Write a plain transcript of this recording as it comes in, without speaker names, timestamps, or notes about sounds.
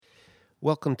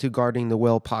Welcome to Guarding the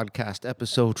Well podcast,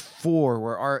 episode 4,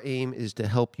 where our aim is to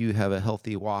help you have a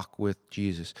healthy walk with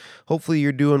Jesus. Hopefully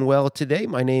you're doing well today.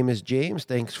 My name is James.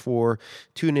 Thanks for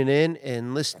tuning in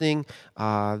and listening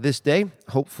this day.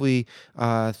 Hopefully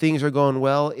things are going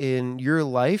well in your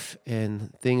life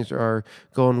and things are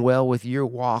going well with your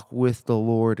walk with the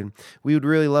Lord. And we would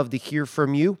really love to hear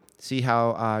from you. See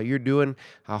how you're doing.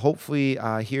 Hopefully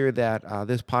hear that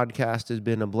this podcast has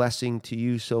been a blessing to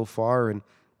you so far. And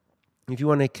if you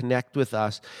want to connect with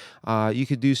us, you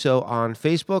could do so on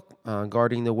Facebook,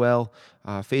 Guarding the Well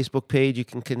Facebook page. You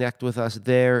can connect with us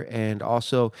there. And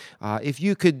also, if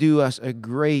you could do us a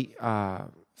great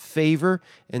favor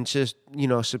and just,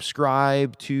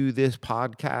 subscribe to this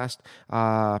podcast,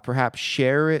 perhaps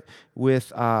share it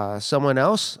with someone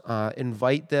else,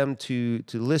 invite them to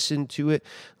listen to it,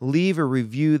 leave a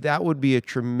review. That would be a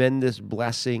tremendous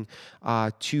blessing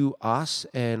to us,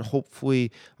 and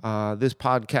hopefully this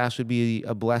podcast would be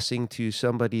a blessing to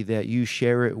somebody that you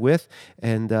share it with.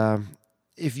 And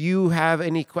if you have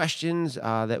any questions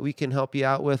that we can help you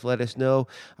out with, let us know.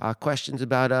 Questions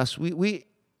about us.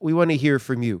 We want to hear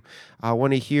from you. I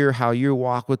want to hear how your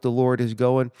walk with the Lord is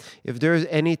going. If there's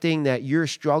anything that you're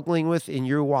struggling with in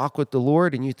your walk with the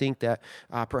Lord and you think that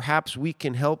perhaps we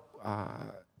can help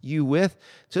you with,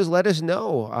 just let us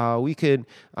know. We could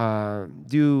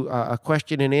do a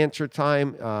question and answer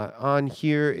time on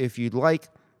here if you'd like.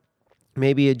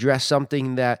 Maybe address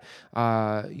something that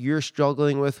you're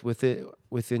struggling with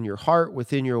within your heart,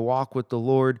 within your walk with the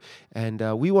Lord,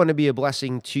 and we want to be a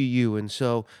blessing to you. And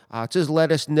so just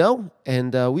let us know,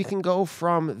 and we can go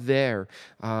from there.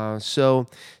 So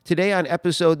today on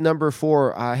episode number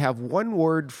 4, I have one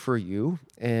word for you,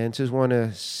 and just want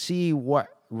to see what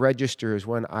registers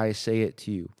when I say it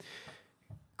to you.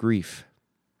 Grief.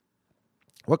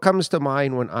 What comes to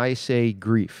mind when I say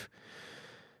grief?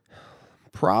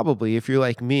 Probably, if you're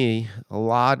like me, a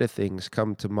lot of things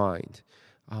come to mind.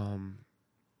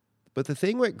 But the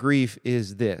thing with grief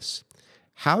is this: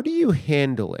 how do you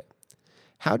handle it?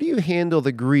 How do you handle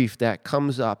the grief that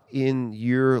comes up in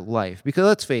your life? Because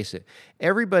let's face it,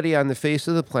 everybody on the face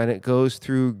of the planet goes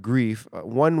through grief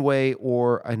one way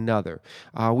or another.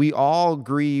 We all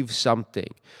grieve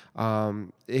something.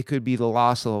 It could be the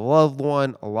loss of a loved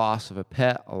one, a loss of a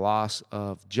pet, a loss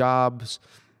of jobs.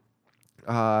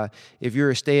 If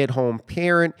you're a stay-at-home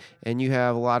parent and you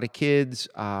have a lot of kids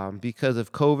because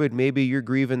of COVID, maybe you're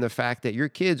grieving the fact that your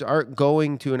kids aren't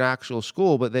going to an actual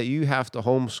school, but that you have to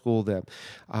homeschool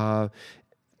them.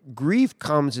 Grief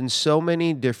comes in so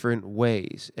many different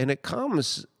ways, and it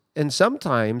comes, and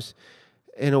sometimes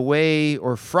in a way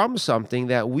or from something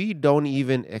that we don't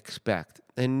even expect.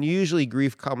 And usually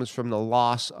grief comes from the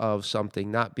loss of something,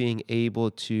 not being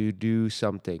able to do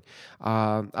something.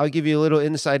 I'll give you a little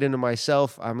insight into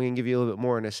myself. I'm going to give you a little bit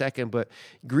more in a second. But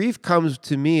grief comes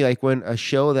to me like when a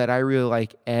show that I really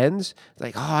like ends. It's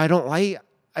like, I don't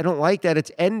like that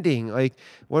it's ending. Like,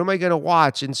 what am I going to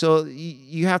watch? And so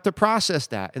you have to process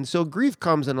that. And so grief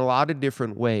comes in a lot of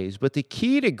different ways. But the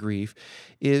key to grief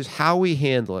is how we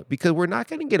handle it, because we're not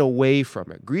going to get away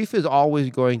from it. Grief is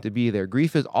always going to be there.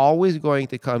 Grief is always going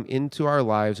to come into our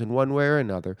lives in one way or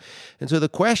another. And so the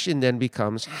question then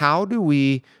becomes, how do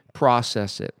we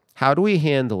process it? How do we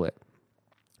handle it?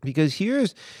 Because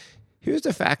here's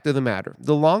the fact of the matter.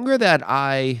 The longer that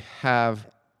I have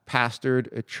pastored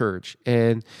a church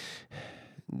and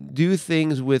do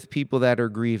things with people that are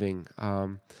grieving.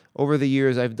 Over the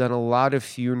years, I've done a lot of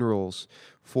funerals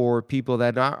for people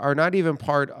that are not even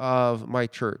part of my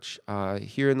church.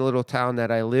 Here in the little town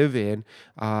that I live in,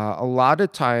 a lot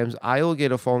of times I will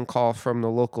get a phone call from the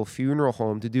local funeral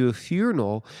home to do a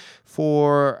funeral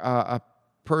for a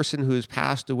person who's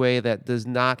passed away that does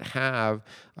not have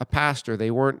a pastor.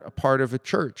 They weren't a part of a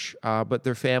church, but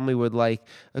their family would like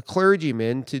a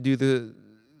clergyman to do the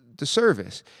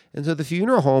service. And so the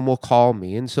funeral home will call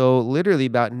me. And so literally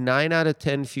about 9 out of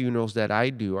 10 funerals that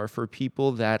I do are for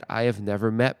people that I have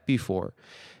never met before.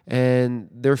 And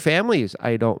their families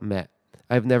I've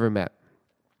never met.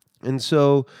 And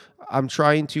so I'm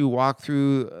trying to walk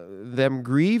through them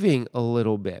grieving a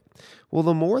little bit. Well,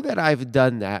 the more that I've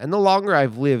done that, and the longer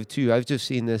I've lived too, I've just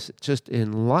seen this just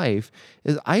in life,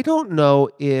 is I don't know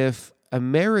if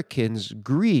Americans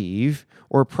grieve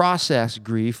or process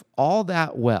grief all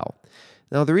that well.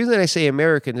 Now, the reason I say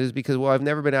American is because, I've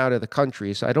never been out of the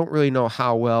country, so I don't really know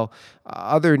how well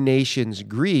other nations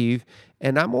grieve,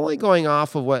 and I'm only going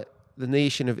off of what the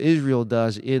nation of Israel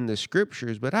does in the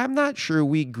scriptures, but I'm not sure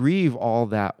we grieve all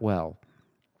that well.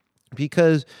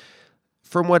 Because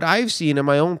from what I've seen in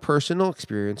my own personal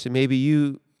experience, and maybe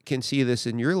you can see this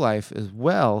in your life as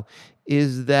well,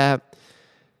 is that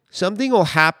Something will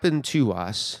happen to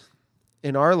us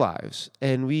in our lives,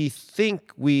 and we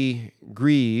think we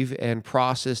grieve and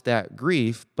process that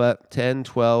grief, but 10,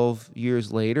 12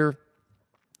 years later,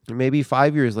 or maybe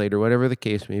 5 years later, whatever the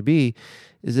case may be,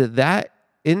 is that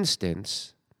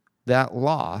instance, that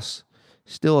loss,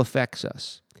 still affects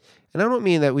us. And I don't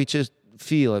mean that we just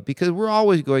feel it, because we're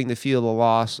always going to feel the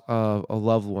loss of a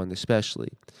loved one, especially,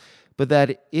 but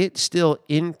that it still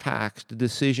impacts the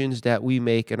decisions that we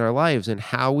make in our lives and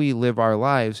how we live our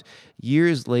lives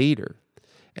years later.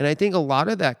 And I think a lot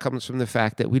of that comes from the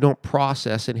fact that we don't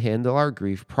process and handle our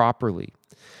grief properly.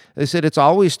 They said it's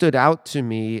always stood out to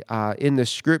me in the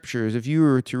scriptures, if you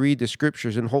were to read the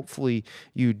scriptures, and hopefully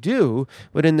you do,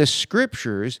 but in the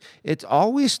scriptures, it's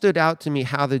always stood out to me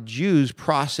how the Jews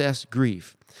processed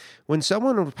grief. When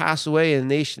someone would pass away in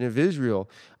the nation of Israel,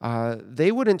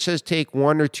 they wouldn't just take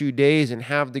 1 or 2 days and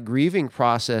have the grieving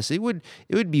process. It would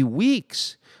be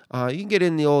weeks. You can get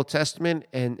in the Old Testament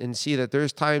and see that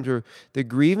there's times where the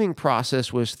grieving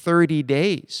process was 30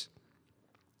 days.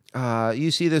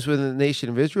 You see this when the nation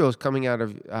of Israel is coming out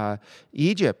of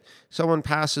Egypt. Someone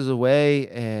passes away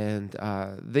and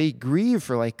they grieve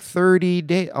for like 30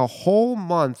 days, a whole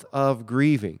month of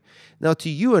grieving. Now,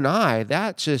 to you and I,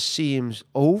 that just seems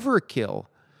overkill.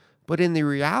 But in the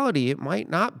reality, it might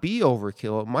not be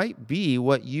overkill. It might be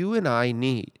what you and I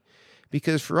need.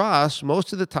 Because for us,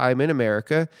 most of the time in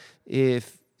America,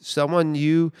 if someone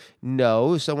you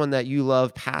know, someone that you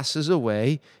love passes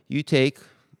away, you take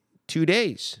 2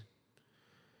 days.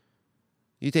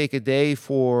 You take a day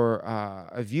for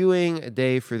a viewing, a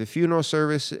day for the funeral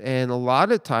service, and a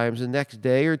lot of times the next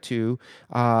day or two,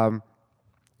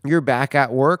 you're back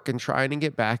at work and trying to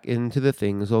get back into the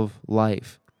things of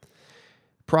life.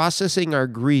 Processing our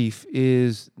grief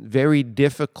is very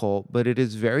difficult, but it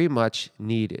is very much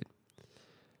needed.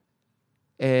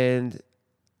 And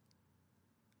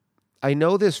I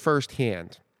know this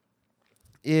firsthand.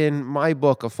 In my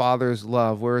book, A Father's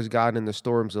Love, Where is God in the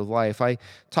Storms of Life, I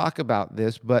talk about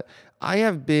this, but I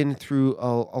have been through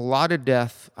a lot of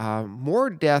death, more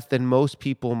death than most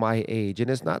people my age. And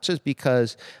it's not just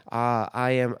because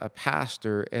I am a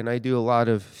pastor and I do a lot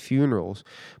of funerals,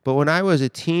 but when I was a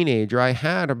teenager, I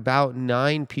had about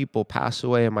 9 people pass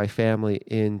away in my family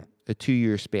in a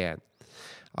 2-year span.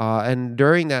 And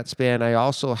during that span, I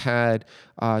also had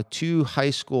 2 high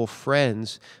school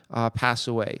friends pass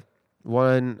away.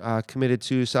 One committed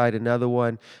suicide. Another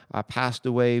one passed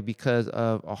away because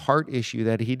of a heart issue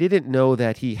that he didn't know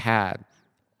that he had.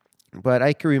 But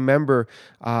I can remember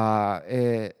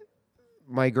my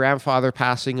grandfather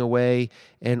passing away,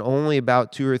 and only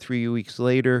about 2 or 3 weeks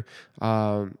later,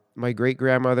 my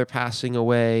great-grandmother passing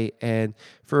away. And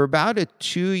for about a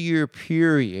 2-year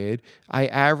period, I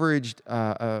averaged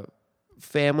a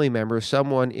family member,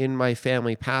 someone in my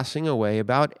family, passing away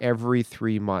about every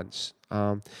 3 months.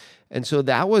 And so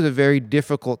that was a very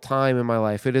difficult time in my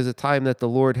life. It is a time that the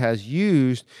Lord has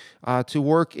used to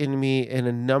work in me in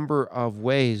a number of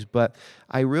ways, but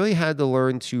I really had to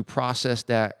learn to process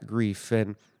that grief.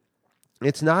 And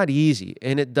it's not easy,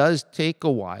 and it does take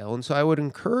a while. And so I would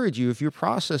encourage you, if you're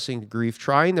processing grief,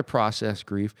 trying to process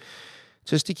grief,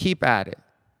 just to keep at it.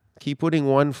 Keep putting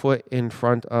one foot in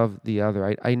front of the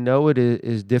other. I know it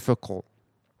is difficult.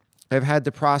 I've had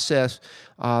to process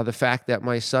the fact that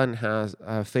my son has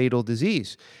a fatal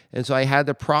disease. And so I had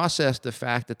to process the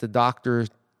fact that the doctor's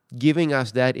giving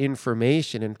us that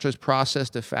information, and just process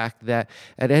the fact that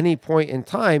at any point in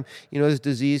time, this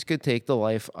disease could take the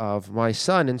life of my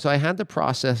son. And so I had to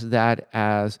process that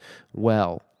as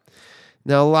well.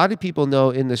 Now, a lot of people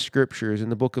know in the scriptures, in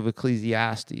the book of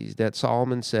Ecclesiastes, that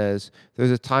Solomon says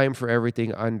there's a time for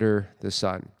everything under the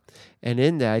sun. And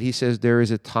in that, he says there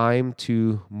is a time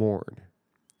to mourn.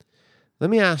 Let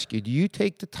me ask you, do you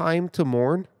take the time to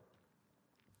mourn?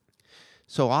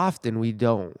 So often we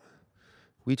don't.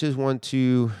 We just want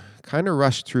to kind of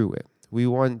rush through it. We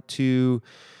want to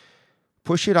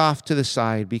push it off to the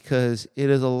side because it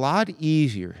is a lot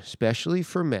easier, especially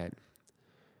for men,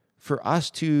 for us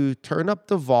to turn up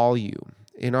the volume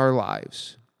in our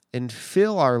lives and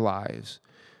fill our lives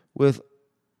with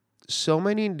so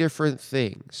many different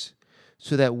things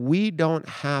so that we don't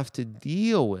have to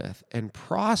deal with and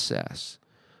process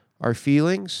our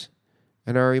feelings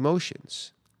and our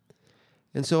emotions.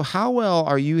 And so how well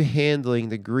are you handling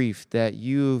the grief that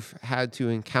you've had to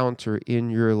encounter in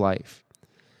your life?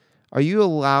 Are you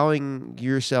allowing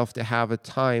yourself to have a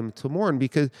time to mourn?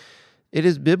 Because it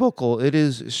is biblical, it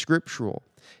is scriptural.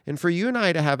 And for you and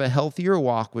I to have a healthier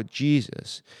walk with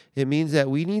Jesus, it means that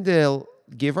we need to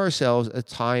give ourselves a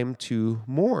time to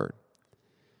mourn.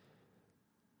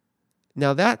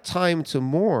 Now, that time to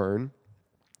mourn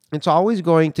It's always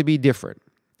going to be different.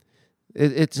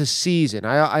 It's a season.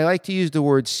 I like to use the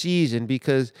word season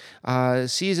because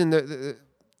season,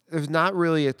 there's not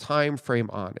really a time frame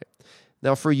on it.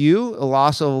 Now, for you, a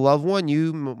loss of a loved one,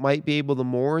 you might be able to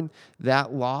mourn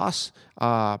that loss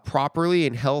properly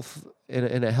and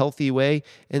in a healthy way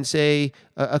in, say,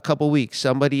 a couple weeks.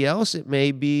 Somebody else, it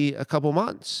may be a couple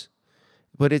months,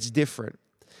 but it's different.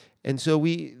 And so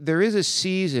there is a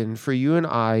season for you and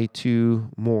I to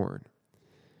mourn.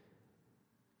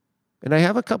 And I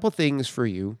have a couple things for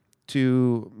you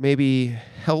to maybe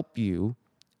help you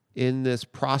in this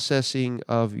processing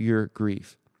of your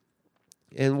grief.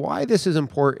 And why this is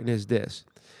important is this.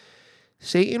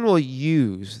 Satan will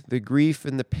use the grief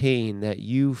and the pain that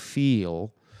you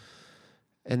feel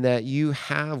and that you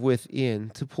have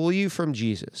within to pull you from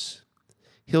Jesus.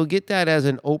 He'll get that as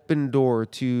an open door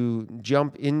to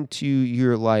jump into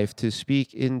your life, to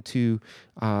speak into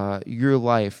your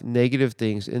life, negative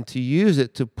things, and to use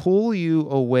it to pull you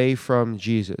away from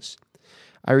Jesus.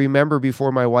 I remember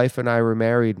before my wife and I were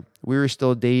married, we were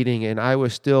still dating, and I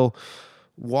was still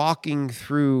walking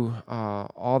through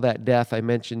all that death I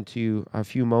mentioned to you a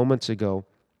few moments ago.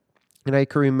 And I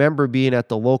can remember being at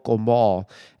the local mall.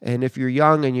 And if you're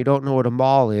young and you don't know what a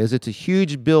mall is, it's a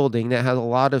huge building that has a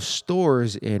lot of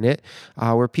stores in it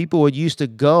where people would used to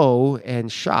go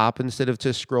and shop instead of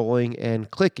just scrolling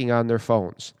and clicking on their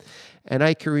phones. And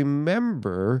I can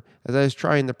remember, as I was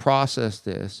trying to process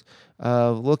this,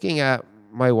 looking at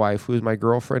my wife, who was my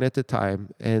girlfriend at the time,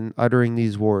 and uttering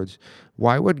these words,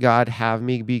 why would God have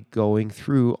me be going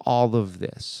through all of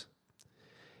this?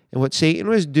 And what Satan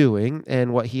was doing,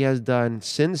 and what he has done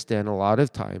since then a lot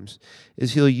of times,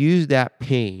 is he'll use that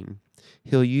pain,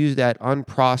 he'll use that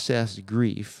unprocessed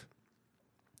grief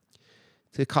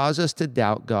to cause us to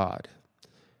doubt God,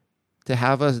 to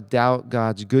have us doubt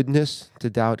God's goodness, to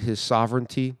doubt his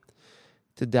sovereignty,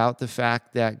 to doubt the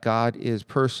fact that God is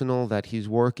personal, that he's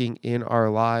working in our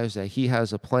lives, that he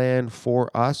has a plan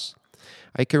for us.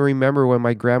 I can remember when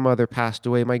my grandmother passed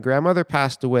away. My grandmother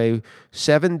passed away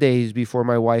 7 days before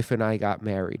my wife and I got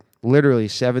married. Literally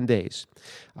 7 days.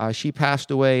 She passed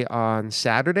away on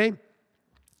Saturday.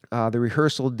 The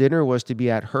rehearsal dinner was to be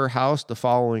at her house the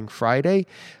following Friday.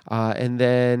 And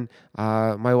then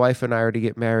my wife and I were to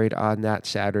get married on that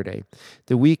Saturday.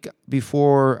 The week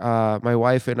before my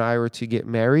wife and I were to get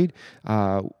married,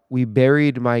 we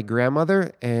buried my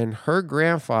grandmother, and her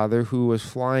grandfather, who was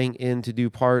flying in to do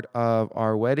part of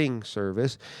our wedding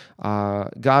service,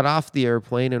 got off the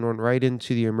airplane and went right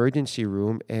into the emergency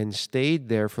room and stayed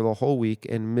there for the whole week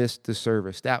and missed the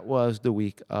service. That was the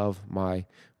week of my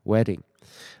wedding.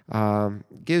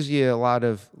 Gives you a lot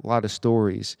of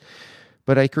stories.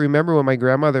 But I can remember when my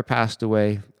grandmother passed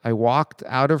away, I walked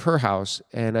out of her house,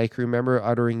 and I can remember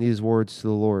uttering these words to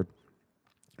the Lord.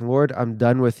 Lord, I'm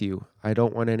done with you. I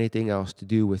don't want anything else to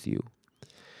do with you.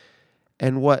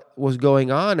 And what was going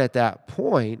on at that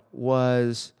point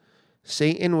was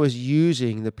Satan was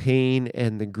using the pain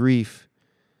and the grief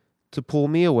to pull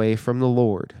me away from the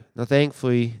Lord. Now,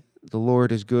 thankfully, the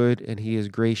Lord is good and he is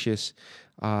gracious,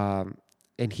 and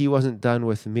he wasn't done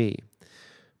with me.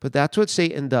 But that's what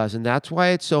Satan does, and that's why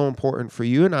it's so important for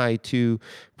you and I to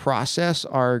process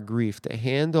our grief, to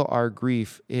handle our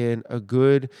grief in a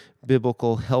good,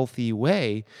 biblical, healthy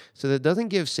way so that it doesn't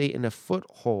give Satan a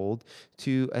foothold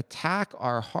to attack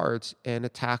our hearts and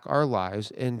attack our lives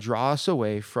and draw us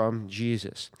away from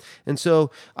Jesus. And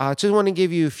so I just want to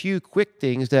give you a few quick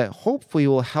things that hopefully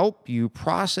will help you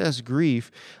process grief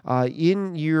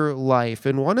in your life.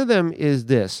 And one of them is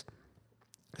this: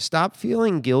 stop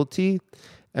feeling guilty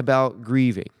about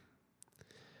grieving.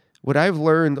 What I've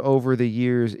learned over the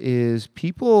years is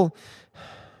people,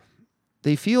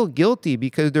 they feel guilty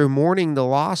because they're mourning the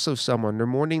loss of someone. They're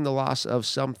mourning the loss of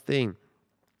something.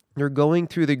 They're going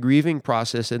through the grieving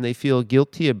process and they feel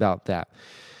guilty about that.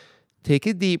 Take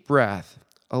a deep breath.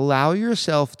 Allow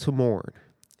yourself to mourn.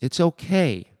 It's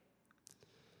okay.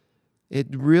 It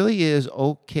really is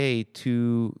okay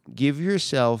to give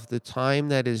yourself the time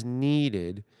that is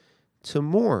needed to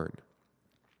mourn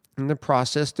and to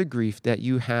process the grief that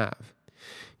you have.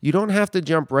 You don't have to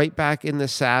jump right back in the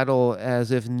saddle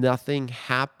as if nothing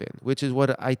happened, which is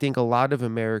what I think a lot of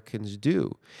Americans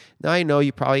do. Now, I know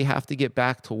you probably have to get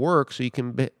back to work so you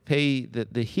can pay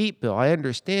the heat bill. I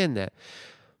understand that.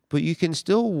 But you can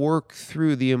still work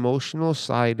through the emotional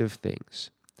side of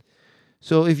things.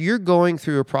 So if you're going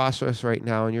through a process right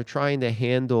now and you're trying to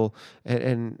handle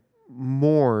and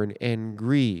mourn and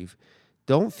grieve,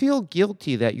 don't feel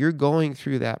guilty that you're going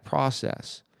through that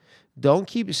process. Don't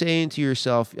keep saying to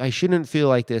yourself, I shouldn't feel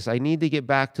like this. I need to get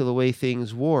back to the way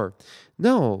things were.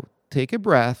 No, take a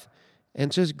breath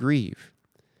and just grieve.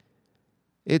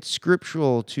 It's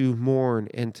scriptural to mourn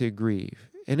and to grieve,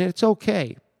 and it's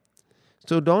okay.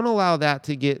 So don't allow that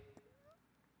to get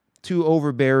too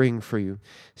overbearing for you.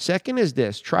 Second is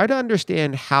this: try to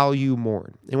understand how you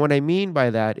mourn. And what I mean by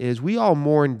that is we all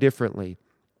mourn differently,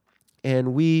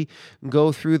 and we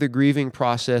go through the grieving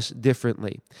process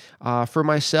differently. For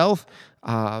myself,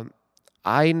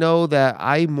 I know that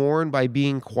I mourn by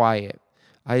being quiet.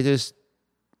 I just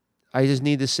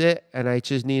need to sit, and I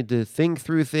just need to think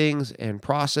through things and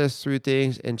process through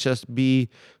things and just be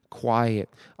quiet.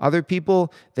 Other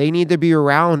people, they need to be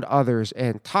around others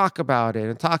and talk about it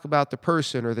and talk about the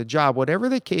person or the job, whatever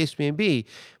the case may be.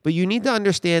 But you need to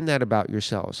understand that about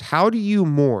yourselves. How do you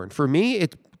mourn? For me,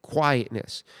 it's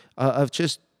quietness of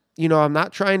just, I'm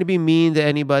not trying to be mean to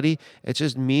anybody. It's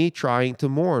just me trying to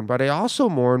mourn. But I also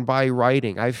mourn by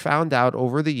writing. I've found out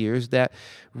over the years that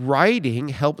writing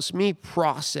helps me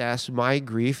process my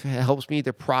grief, helps me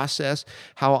to process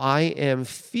how I am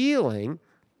feeling.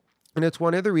 And it's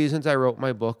one of the reasons I wrote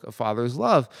my book, A Father's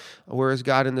Love, Where is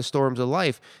God in the Storms of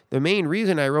Life? The main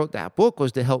reason I wrote that book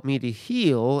was to help me to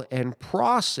heal and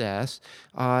process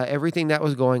everything that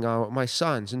was going on with my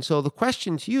sons. And so the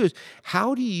question to you is,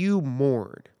 how do you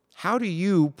mourn? How do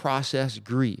you process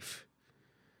grief?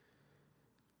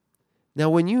 Now,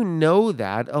 when you know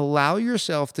that, allow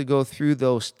yourself to go through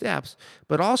those steps,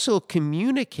 but also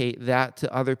communicate that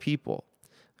to other people.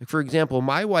 Like, for example,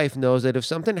 my wife knows that if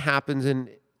something happens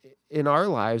in our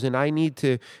lives and I need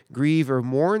to grieve or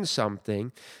mourn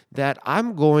something, that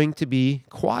I'm going to be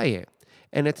quiet.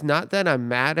 And it's not that I'm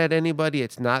mad at anybody.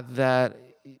 It's not that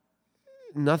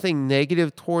nothing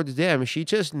negative towards them. She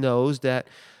just knows that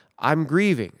I'm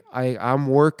grieving. I'm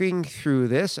working through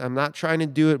this. I'm not trying to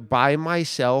do it by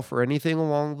myself or anything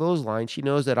along those lines. She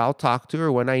knows that I'll talk to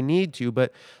her when I need to,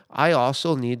 but I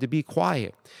also need to be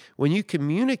quiet. When you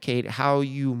communicate how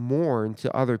you mourn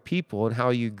to other people and how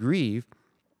you grieve,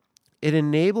 it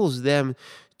enables them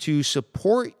to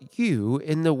support you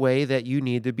in the way that you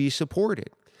need to be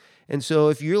supported. And so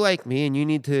if you're like me and you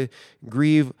need to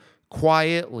grieve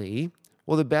quietly,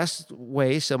 well, the best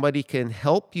way somebody can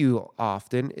help you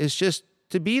often is just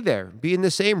to be there, be in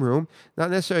the same room, not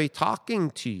necessarily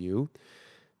talking to you,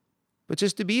 but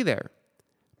just to be there.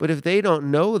 But if they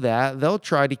don't know that, they'll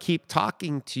try to keep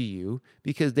talking to you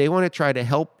because they want to try to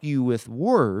help you with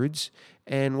words.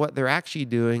 And what they're actually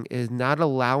doing is not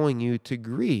allowing you to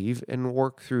grieve and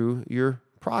work through your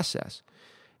process.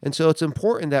 And so it's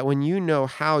important that when you know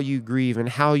how you grieve and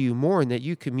how you mourn, that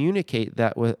you communicate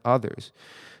that with others.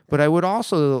 But I would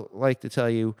also like to tell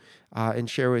you and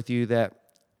share with you that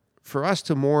for us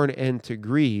to mourn and to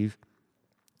grieve,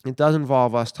 it does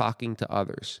involve us talking to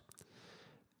others.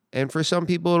 And for some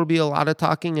people, it'll be a lot of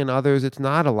talking, and others, it's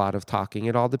not a lot of talking.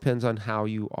 It all depends on how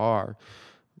you are.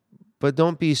 But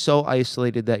don't be so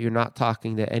isolated that you're not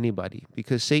talking to anybody,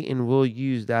 because Satan will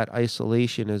use that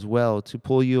isolation as well to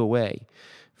pull you away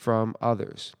from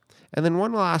others. And then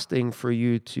one last thing for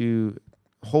you to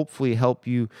hopefully help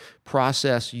you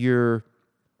process your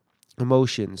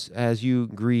emotions as you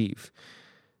grieve.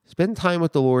 Spend time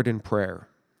with the Lord in prayer.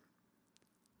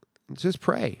 Just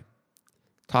pray.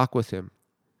 Talk with Him.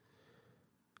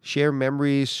 Share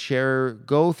memories,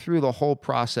 go through the whole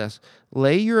process.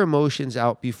 Lay your emotions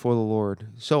out before the Lord.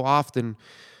 So often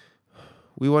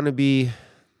we want to be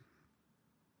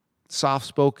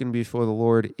soft-spoken before the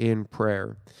Lord in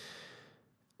prayer.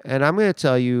 And I'm going to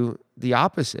tell you the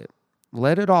opposite.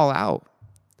 Let it all out.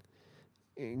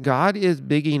 God is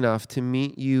big enough to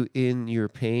meet you in your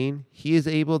pain. He is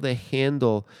able to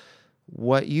handle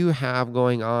what you have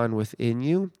going on within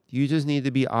you. You just need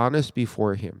to be honest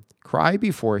before Him. Cry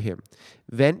before Him.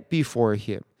 Vent before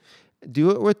Him.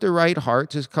 Do it with the right heart.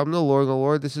 Just come to the Lord. Go,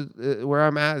 Lord, this is where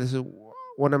I'm at. This is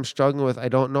what I'm struggling with. I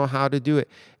don't know how to do it.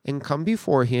 And come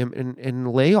before Him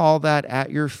and lay all that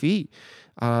at your feet.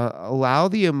 Allow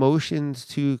the emotions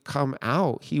to come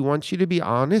out. He wants you to be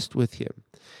honest with Him.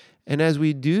 And as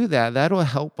we do that, that'll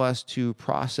help us to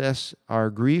process our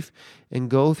grief and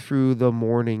go through the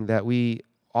mourning that we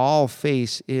all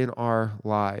face in our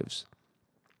lives.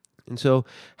 And so,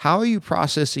 how are you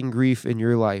processing grief in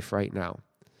your life right now?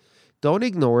 Don't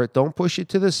ignore it. Don't push it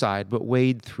to the side, but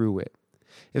wade through it.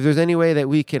 If there's any way that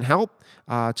we can help,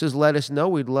 just let us know.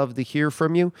 We'd love to hear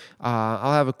from you.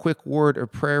 I'll have a quick word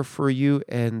of prayer for you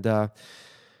and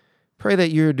pray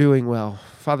that you're doing well.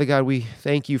 Father God, we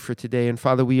thank you for today. And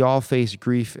Father, we all face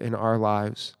grief in our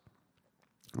lives.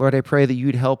 Lord, I pray that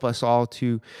you'd help us all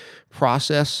to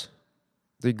process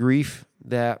the grief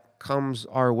that comes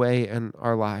our way in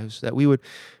our lives, that we would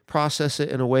process it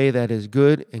in a way that is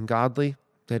good and godly,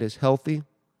 that is healthy,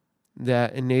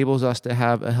 that enables us to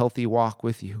have a healthy walk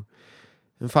with you.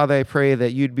 And Father, I pray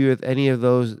that you'd be with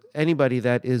anybody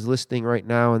that is listening right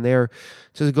now and they're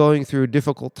just going through a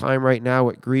difficult time right now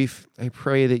with grief. I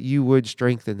pray that you would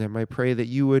strengthen them. I pray that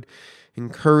you would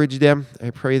encourage them.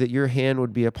 I pray that your hand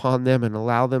would be upon them and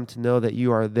allow them to know that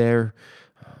you are there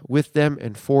with them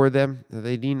and for them, that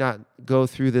they need not go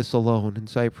through this alone. And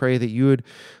so I pray that you would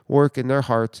work in their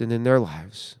hearts and in their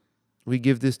lives. We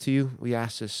give this to you. We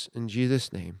ask this in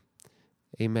Jesus' name.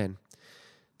 Amen.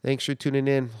 Thanks for tuning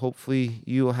in. Hopefully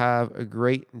you will have a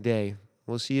great day.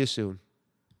 We'll see you soon.